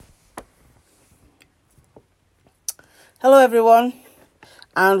Hello everyone,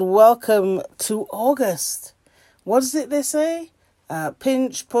 and welcome to August. What is it they say?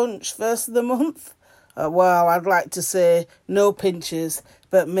 Pinch, punch, first of the month? Well, I'd like to say no pinches,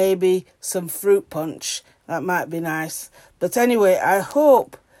 but maybe some fruit punch. That might be nice. But anyway, I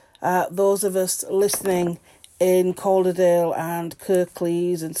hope those of us listening in Calderdale and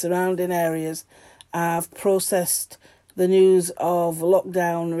Kirklees and surrounding areas have processed the news of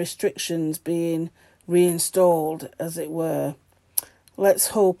lockdown restrictions being reinstalled, as it were. Let's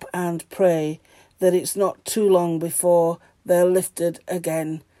hope and pray that it's not too long before they're lifted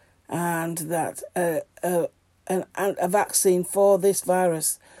again, and that a vaccine for this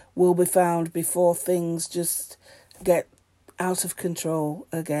virus will be found before things just get out of control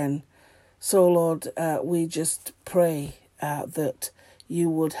again. So Lord, we just pray that you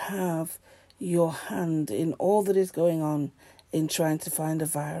would have your hand in all that is going on in trying to find a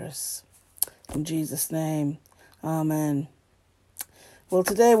virus. In Jesus' name, amen. Well,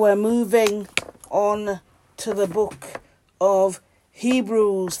 today we're moving on to the book of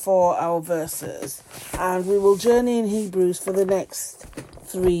Hebrews for our verses, and we will journey in Hebrews for the next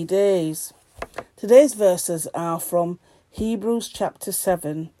 3 days. Today's verses are from Hebrews chapter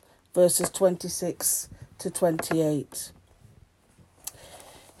 7, verses 26 to 28.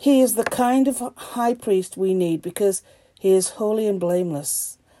 He is the kind of high priest we need because he is holy and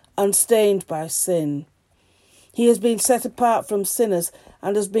blameless, unstained by sin. He has been set apart from sinners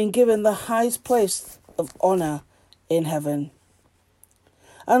and has been given the highest place of honour in heaven.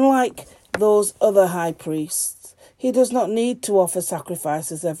 Unlike those other high priests, he does not need to offer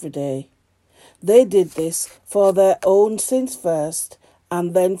sacrifices every day. They did this for their own sins first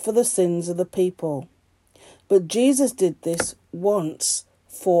and then for the sins of the people. But Jesus did this once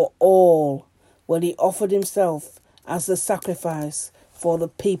for all when he offered himself as the sacrifice for the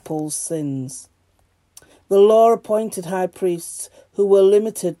people's sins. The law appointed high priests who were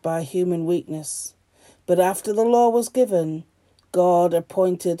limited by human weakness. But after the law was given, God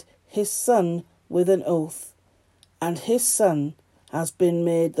appointed his Son with an oath, and his Son has been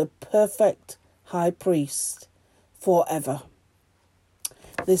made the perfect high priest forever.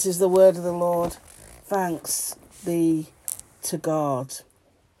 This is the word of the Lord. Thanks be to God.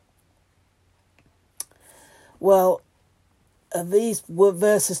 Well, these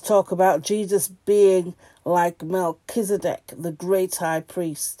verses talk about Jesus being like Melchizedek, the great high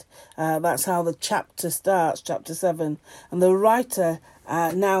priest. That's how the chapter starts, chapter 7. And the writer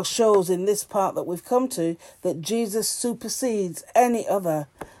now shows in this part that we've come to that Jesus supersedes any other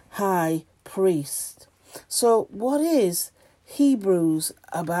high priest. So what is Hebrews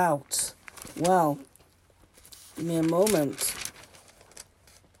about? Well, give me a moment.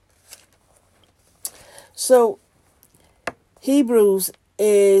 So Hebrews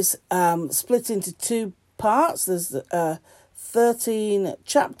is split into two parts. There's 13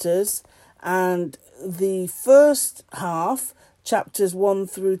 chapters, and the first half, chapters 1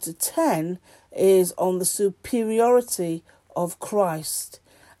 through to 10, is on the superiority of Christ,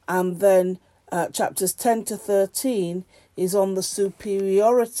 and then chapters 10 to 13 is on the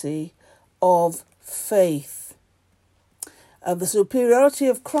superiority of faith. The superiority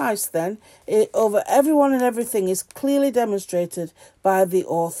of Christ, then, over everyone and everything is clearly demonstrated by the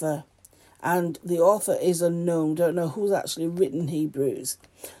author. And the author is unknown. Don't know who's actually written Hebrews.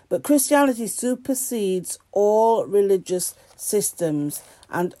 But Christianity supersedes all religious systems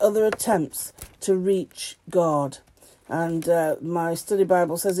and other attempts to reach God. And my study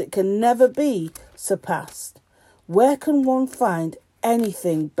Bible says it can never be surpassed. Where can one find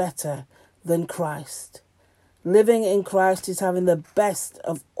anything better than Christ? Living in Christ is having the best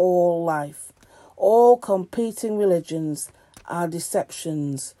of all life. All competing religions are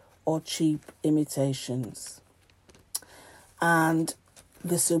deceptions or cheap imitations. And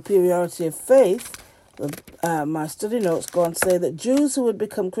the superiority of faith, my study notes go on to say that Jews who had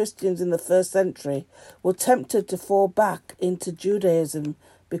become Christians in the first century were tempted to fall back into Judaism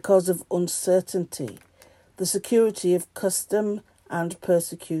because of uncertainty, the security of custom and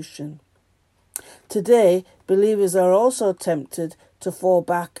persecution. Today, believers are also tempted to fall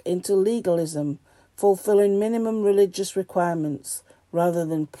back into legalism, fulfilling minimum religious requirements rather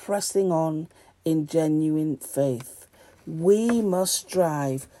than pressing on in genuine faith. We must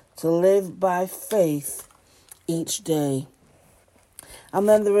strive to live by faith each day. And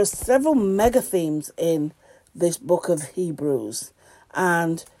then there are several mega themes in this book of Hebrews,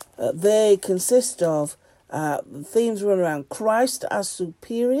 and they consist of themes run around Christ as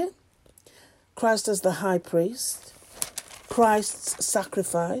superior, Christ as the high priest, Christ's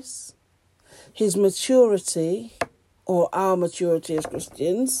sacrifice, his maturity, or our maturity as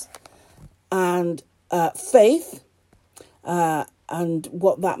Christians, and faith, and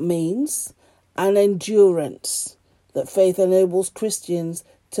what that means, and endurance, that faith enables Christians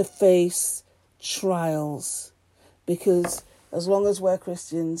to face trials. Because as long as we're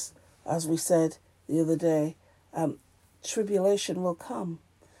Christians, as we said the other day, tribulation will come.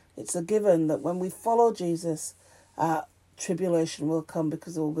 It's a given that when we follow Jesus, tribulation will come,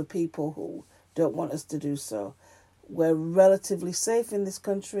 because there will be people who don't want us to do so. We're relatively safe in this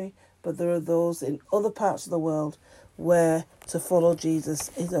country, but there are those in other parts of the world where to follow Jesus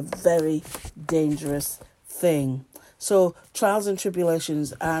is a very dangerous thing. So trials and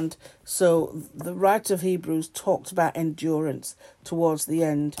tribulations, and so the writer of Hebrews talked about endurance towards the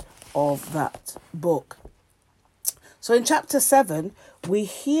end of that book. So in chapter 7, we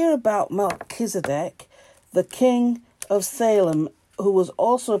hear about Melchizedek, the king of Salem, who was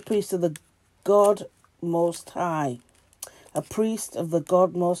also a priest of the God Most High. A priest of the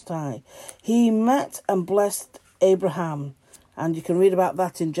God Most High. He met and blessed Abraham, and you can read about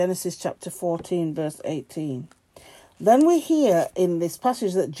that in Genesis chapter 14, verse 18. Then we hear in this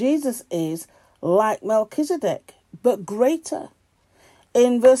passage that Jesus is like Melchizedek, but greater.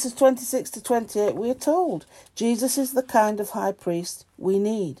 In verses 26 to 28, we are told Jesus is the kind of high priest we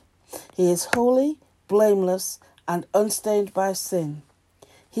need. He is holy, blameless, and unstained by sin.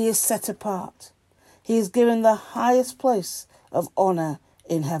 He is set apart. He is given the highest place of honour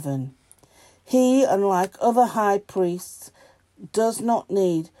in heaven. He, unlike other high priests, does not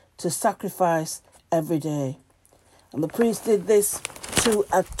need to sacrifice every day. And the priest did this to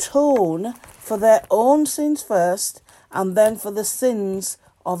atone for their own sins first, and then for the sins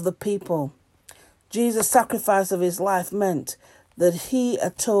of the people. Jesus' sacrifice of his life meant that he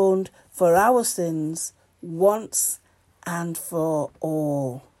atoned for our sins once and for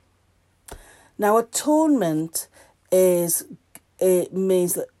all. Now, atonement means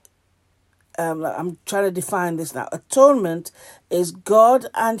that, I'm trying to define this now. Atonement is God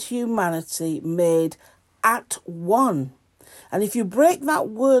and humanity made at one. And if you break that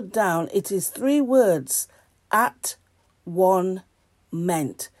word down, it is 3 words: at one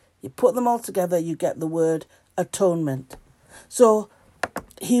meant. You put them all together, you get the word atonement. So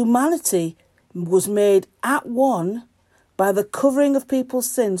humanity was made at one by the covering of people's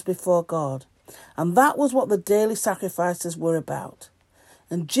sins before God. And that was what the daily sacrifices were about.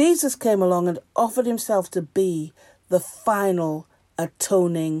 And Jesus came along and offered himself to be the final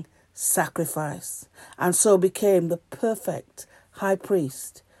atoning sacrifice, and so became the perfect high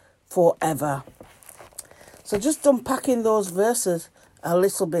priest forever. So just unpacking those verses a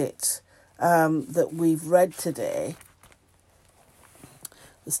little bit that we've read today.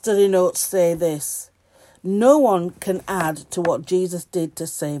 The study notes say this: no one can add to what Jesus did to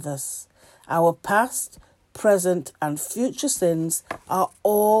save us. Our past, present and future sins are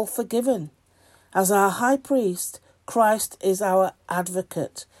all forgiven. As our high priest, Christ is our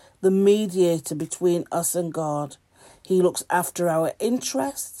advocate, the mediator between us and God. He looks after our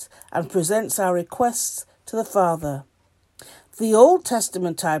interests and presents our requests to the Father. The Old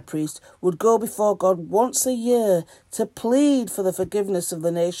Testament high priest would go before God once a year to plead for the forgiveness of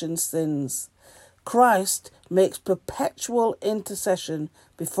the nation's sins. Christ makes perpetual intercession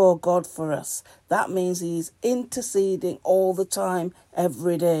before God for us. That means he's interceding all the time,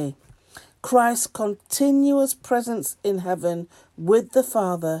 every day. Christ's continuous presence in heaven with the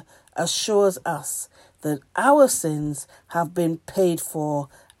Father assures us that our sins have been paid for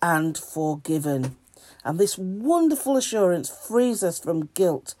and forgiven. And this wonderful assurance frees us from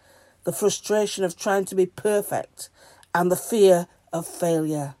guilt, the frustration of trying to be perfect, and the fear of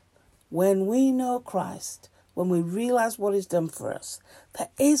failure. When we know Christ, when we realise what he's done for us, there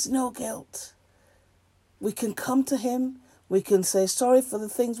is no guilt. We can come to him, we can say sorry for the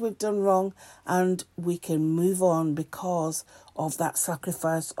things we've done wrong, and we can move on because of that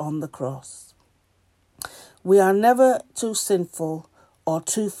sacrifice on the cross. We are never too sinful or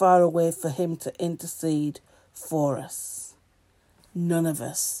too far away for him to intercede for us. None of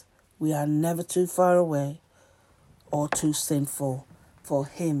us. We are never too far away or too sinful for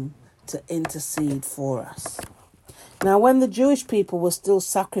him to intercede for us. Now, when the Jewish people were still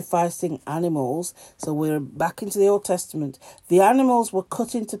sacrificing animals, so we're back into the Old Testament, the animals were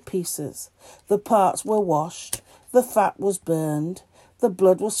cut into pieces. The parts were washed, the fat was burned, the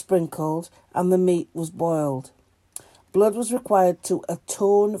blood was sprinkled, and the meat was boiled. Blood was required to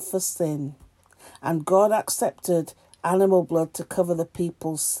atone for sin, and God accepted animal blood to cover the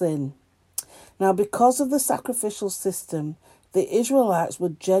people's sin. Now, because of the sacrificial system, the Israelites were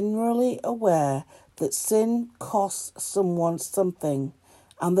generally aware that sin costs someone something,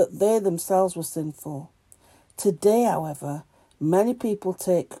 and that they themselves were sinful. Today, however, many people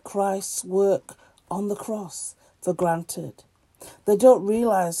take Christ's work on the cross for granted. They don't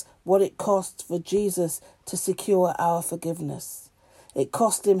realize what it cost for Jesus to secure our forgiveness. It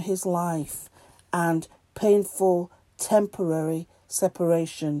cost him his life and painful temporary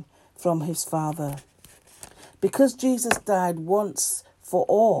separation from his Father. Because Jesus died once for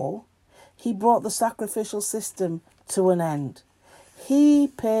all, he brought the sacrificial system to an end. He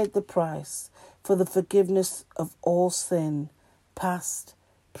paid the price for the forgiveness of all sin, past,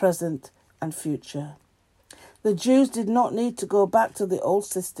 present, and future. The Jews did not need to go back to the old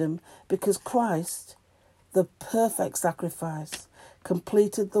system because Christ, the perfect sacrifice,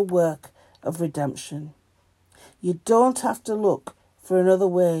 completed the work of redemption. You don't have to look for another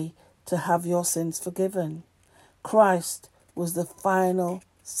way to have your sins forgiven. Christ was the final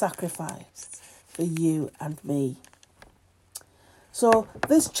sacrifice for you and me. So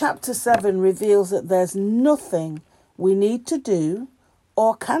this chapter 7 reveals that there's nothing we need to do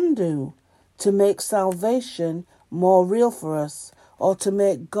or can do to make salvation more real for us or to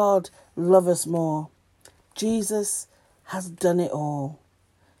make God love us more. Jesus has done it all.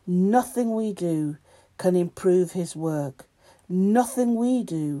 Nothing we do can improve his work. Nothing we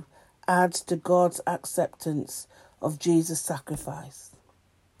do adds to God's acceptance of Jesus' sacrifice.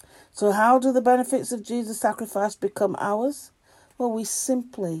 So how do the benefits of Jesus' sacrifice become ours? Well, we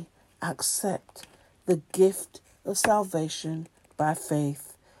simply accept the gift of salvation by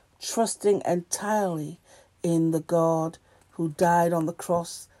faith, trusting entirely in the God who died on the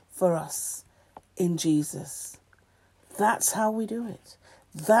cross for us, in Jesus. That's how we do it.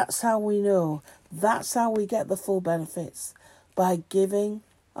 That's how we know. That's how we get the full benefits, by giving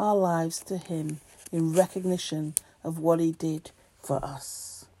our lives to him in recognition of what he did for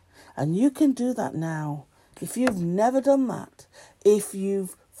us. And you can do that now. If you've never done that, if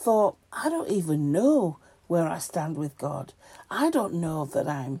you've thought, I don't even know where I stand with God. I don't know that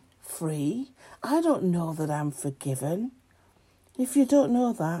I'm free. I don't know that I'm forgiven. If you don't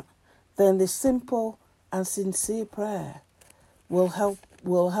know that, then this simple and sincere prayer will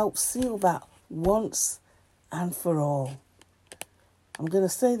help seal that once and for all. I'm going to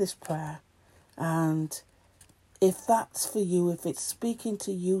say this prayer, and if that's for you, if it's speaking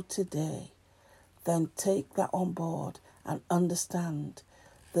to you today, then take that on board and understand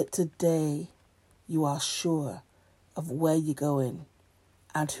that today you are sure of where you're going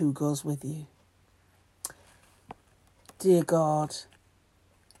and who goes with you. Dear God,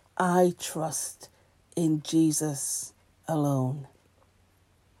 I trust in Jesus alone.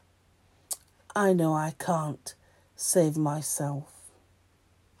 I know I can't save myself.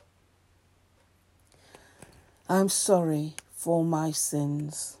 I'm sorry for my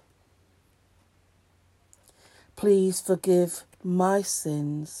sins. Please forgive my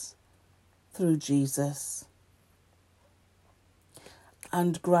sins through Jesus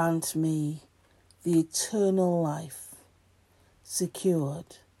and grant me the eternal life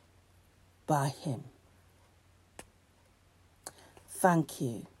secured by him. Thank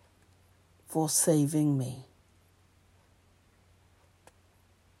you for saving me.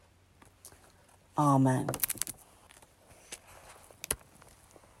 Amen.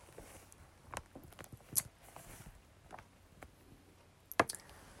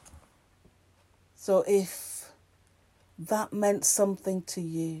 So if that meant something to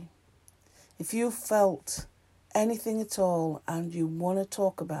you, if you felt anything at all and you want to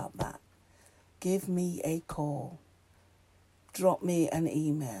talk about that, give me a call. Drop me an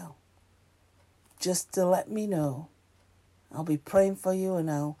email just to let me know. I'll be praying for you, and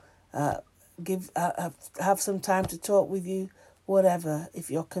I'll have some time to talk with you, whatever. If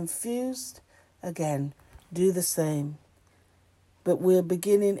you're confused, again, do the same. But we're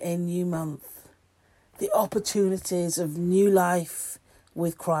beginning a new month. The opportunities of new life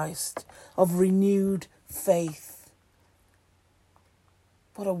with Christ, of renewed faith.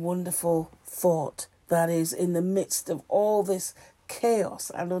 What a wonderful thought that is, in the midst of all this chaos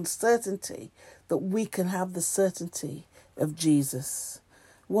and uncertainty, that we can have the certainty of Jesus.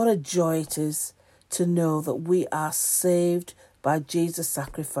 What a joy it is to know that we are saved by Jesus'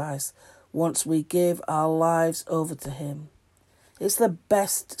 sacrifice once we give our lives over to him. It's the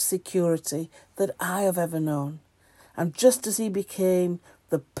best security that I have ever known. And just as he became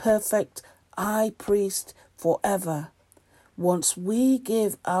the perfect high priest forever, once we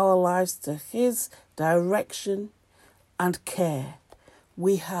give our lives to his direction and care,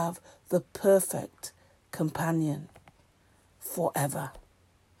 we have the perfect companion forever.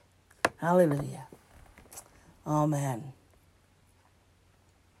 Hallelujah. Amen.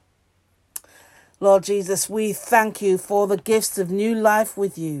 Lord Jesus, we thank you for the gifts of new life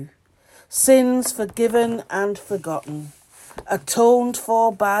with you, sins forgiven and forgotten, atoned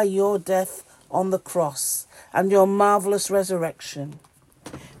for by your death on the cross and your marvellous resurrection,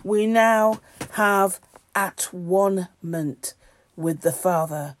 we now have at-one-ment with the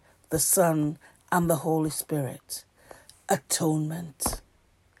Father, the Son, and the Holy Spirit. Atonement.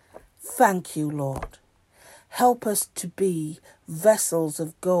 Thank you, Lord. Help us to be vessels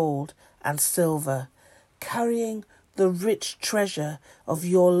of gold and silver, carrying the rich treasure of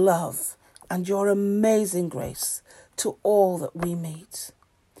your love and your amazing grace to all that we meet.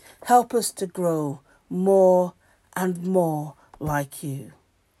 Help us to grow more and more like you.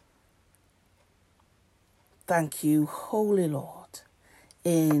 Thank you, Holy Lord,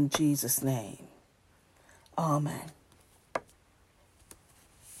 in Jesus' name. Amen.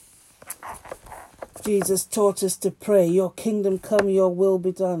 Jesus taught us to pray, your kingdom come, your will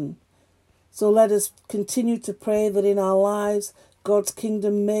be done. So let us continue to pray that in our lives, God's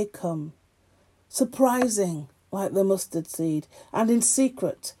kingdom may come. Surprising, like the mustard seed, and in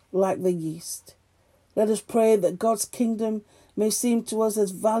secret, like the yeast. Let us pray that God's kingdom may seem to us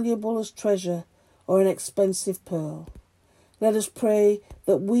as valuable as treasure or an expensive pearl. Let us pray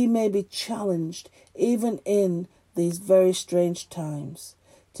that we may be challenged, even in these very strange times,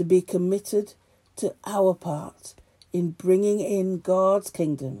 to be committed to our part in bringing in God's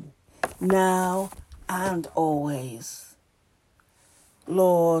kingdom, now and always.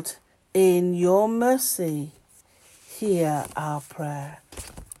 Lord, in your mercy, hear our prayer.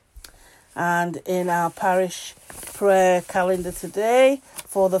 And in our parish prayer calendar today,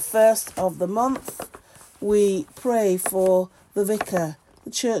 for the first of the month, we pray for the Vicar,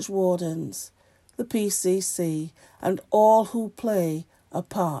 the church wardens, the PCC, and all who play a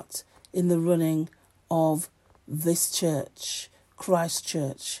part in the running of this church, Christ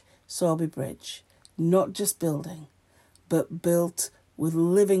Church, Sorby Bridge. Not just building, but built with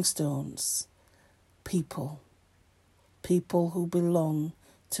living stones, people who belong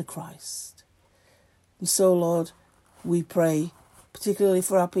to Christ. And so, Lord, we pray, particularly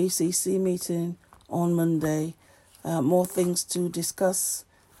for our PCC meeting on Monday, more things to discuss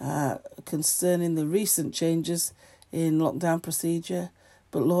concerning the recent changes in lockdown procedure.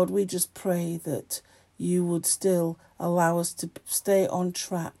 But Lord, we just pray that you would still allow us to stay on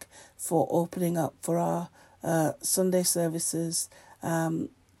track for opening up for our Sunday services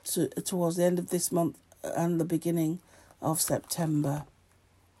towards the end of this month and the beginning of September.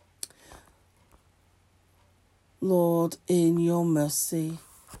 Lord, in your mercy,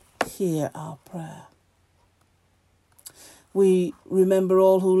 hear our prayer. We remember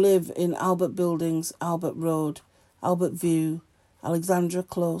all who live in Albert Buildings, Albert Road, Albert View, Alexandra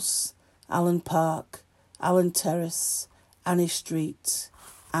Close, Allen Park, Allen Terrace, Annie Street,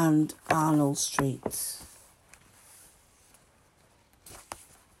 and Arnold Street.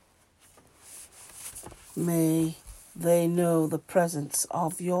 May they know the presence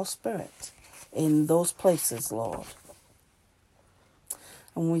of your Spirit in those places, Lord.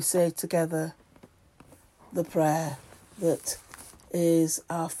 And we say together the prayer that is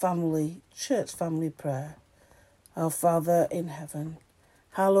our family, church family prayer. Our Father in heaven,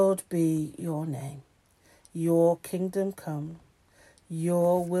 hallowed be your name. Your kingdom come,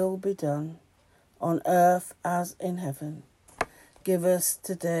 your will be done, on earth as in heaven. Give us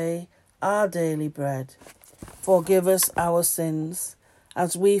today our daily bread. Forgive us our sins,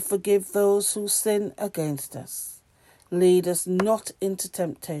 as we forgive those who sin against us. Lead us not into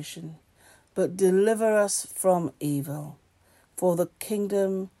temptation, but deliver us from evil. For the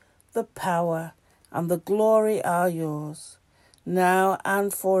kingdom, the power, and the glory are yours, now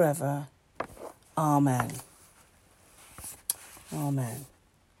and forever. Amen. Amen.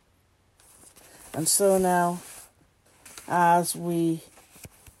 And so now, as we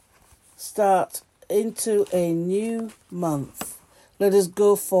start into a new month, let us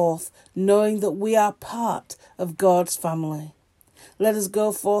go forth knowing that we are part of God's family. Let us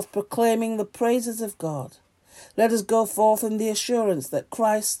go forth proclaiming the praises of God. Let us go forth in the assurance that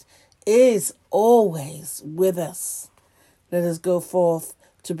Christ is always with us. Let us go forth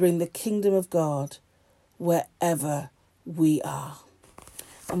to bring the kingdom of God wherever we are.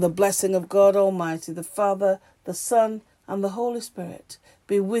 And the blessing of God Almighty, the Father, the Son, and the Holy Spirit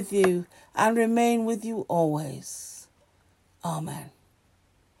be with you and remain with you always. Amen.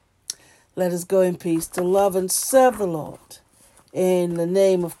 Let us go in peace to love and serve the Lord in the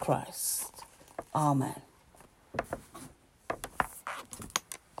name of Christ. Amen.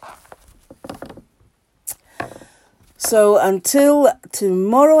 So until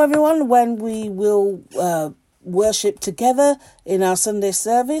tomorrow, everyone, when we will worship together in our Sunday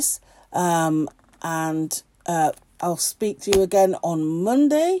service, and I'll speak to you again on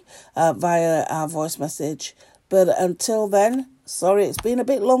Monday via our voice message. But until then, sorry, it's been a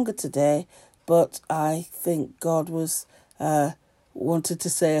bit longer today, but I think God was wanted to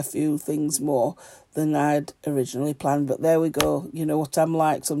say a few things more than I'd originally planned. But there we go. You know what I'm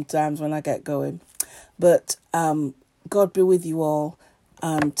like sometimes when I get going. But God be with you all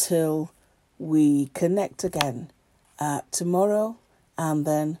until we connect again tomorrow and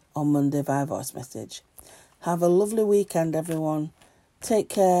then on Monday via voice message. Have a lovely weekend, everyone. Take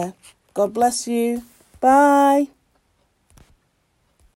care. God bless you. Bye.